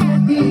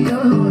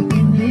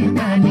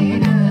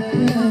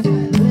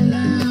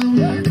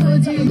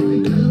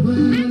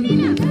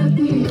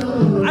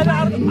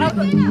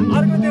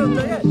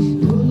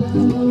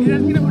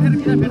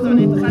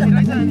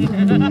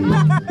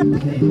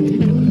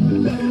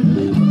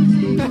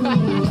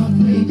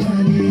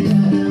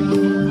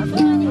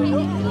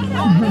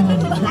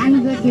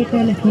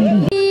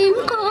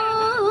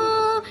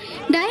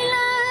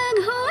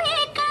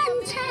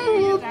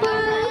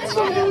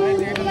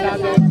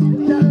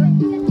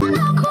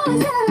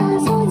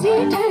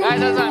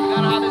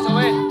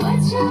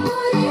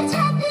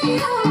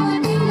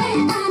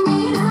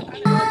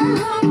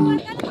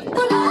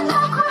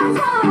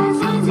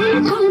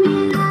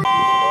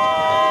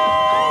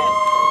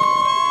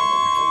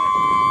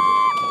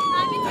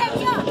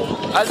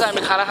आज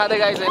हामी खाना खाँदै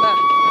गाइस हैन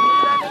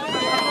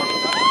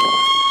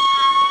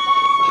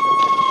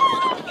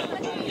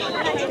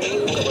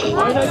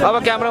अब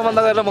क्यामेरा बन्द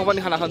गरेर म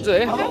पनि खाना खान्छु है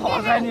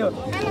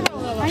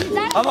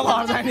अब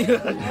घर जाने हो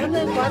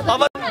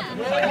अब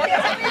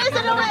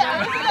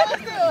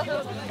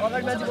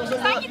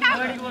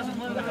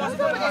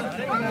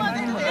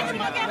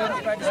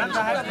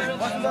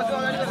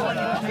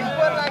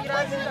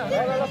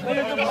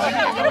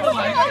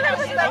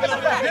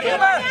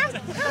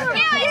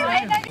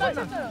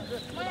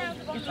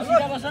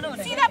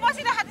सीधा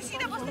बसिरा खाती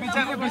सीधा बस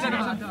बिचाको पैसा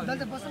बस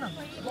दल्ते बस न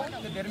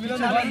धेरै मिलो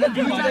न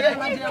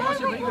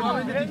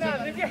धेरै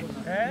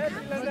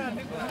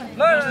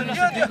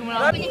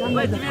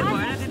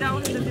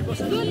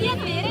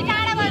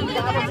टाढा भयो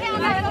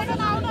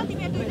आउन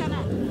तिमी दुईजना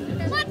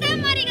म त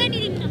मरि गनी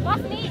दिन्न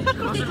बस्नी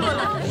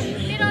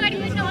मेरो अगाडि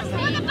बस्न बस्छ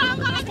म त काम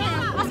गर्न छ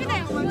बसिदा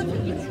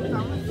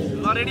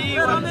रेडी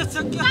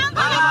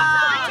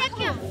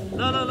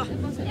ल ल ल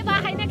ए बा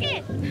खाइन के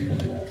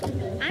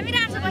हामी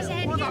राछ बसे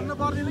है 1 2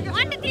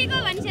 3 को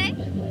भन्छ है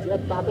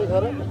जेत तातो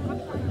घर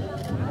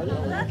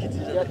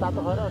जेत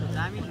तातो घर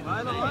हामी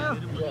भयो भयो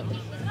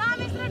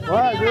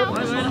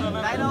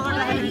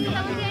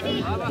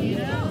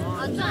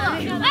अच्छा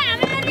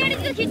हामी रेडी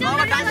छु खिचौ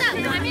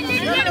हामी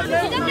रेडी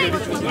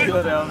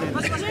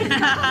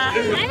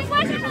हामी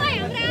पर्छ न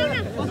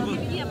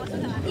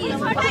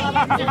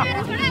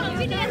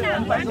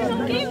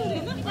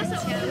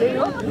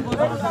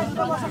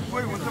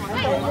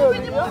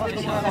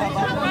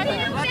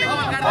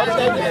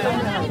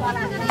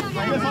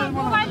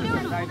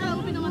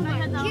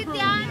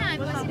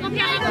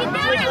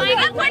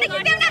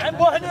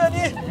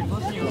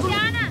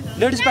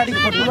लेडिज पार्टी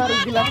फोटो मारौँ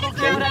कि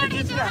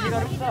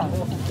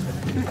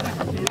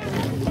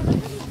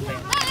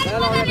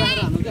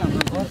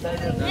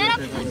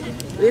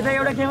यता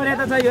एउटा क्यामेरा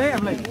यता चाहियो है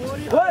हामीलाई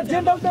हो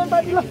जेन्टलम्यान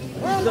पार्टी ल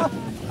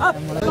I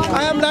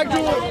am like to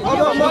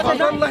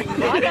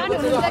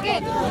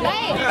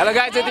hello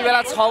guys यति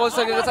बेला 6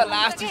 बजिसकेको छ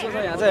लास्ट चिसो छ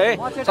यहाँ चाहिँ है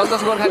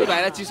सन्तोष गोर्खाली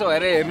भाइलाई चिसो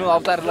भएर हेर्नु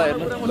अवतार ल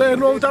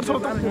हेर्नु अवतार छ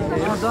अब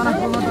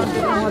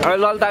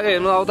ललताको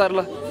हेर्नु अवतार ल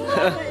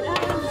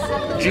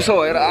चिसो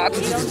भएर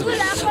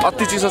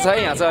अति चिसो छ है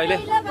यहाँ चाहिँ अहिले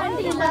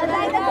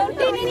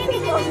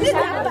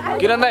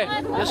किरण दाइ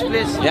यस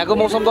प्लेस यहाँको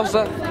मौसम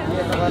कस्तो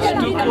छ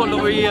टु कोल्ड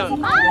ओभर हियर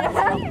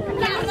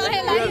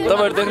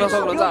तपाईहरु देख्न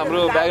सक्नुहुन्छ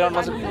हाम्रो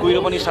ब्याकग्राउन्डमा चाहिँ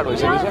कुहिरो पनि स्टार्ट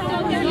भइसकेको छ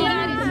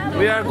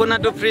We are gonna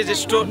do freeze.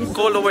 It's too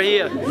cold over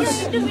here.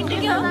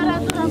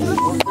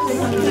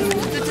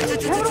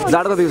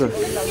 जाडो कतिको छ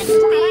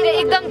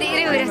एकदम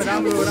धेरै भइरहेछ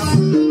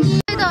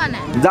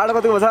जाडो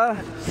कतिको छ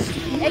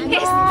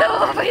यस्तो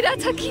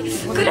भइरहेछ कि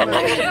कुरा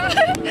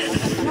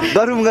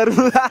नगरौँ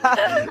गरौँ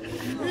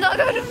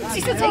नगरौँ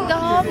चिसो छ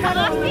एकदम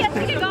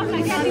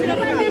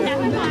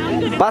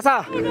पासा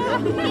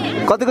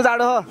कतिको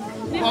जाडो हो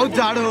बहुत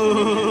जाडो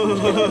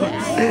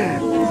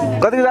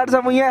कतिको जाडो छ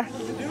म यहाँ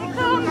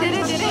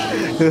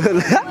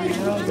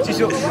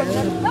चिसो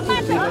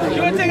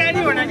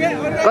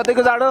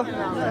कतिको जाडो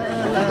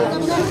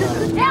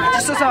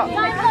चिसो छ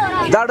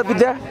जाडो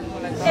विद्या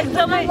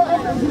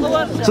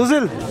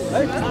सुशील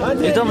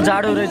एकदम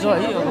जाडो रहेछ है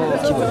अब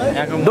के भन्नु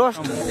यहाँको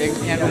डस्ट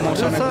यहाँको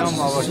मौसम एकदम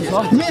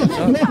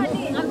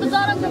अब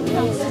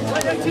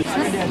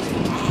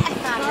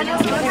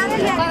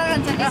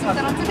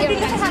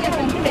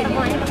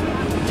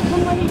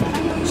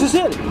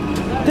सुशील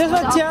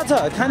त्यसमा चिया छ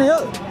खाने हो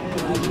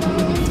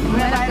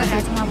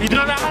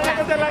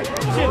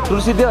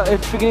तुलसी दियो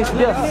पिकनिक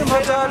दियो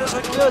जाडो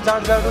सक्यो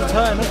जाडो छ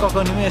होइन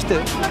ककनीमा यस्तै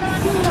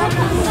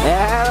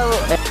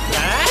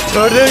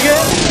छोडिदियो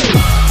के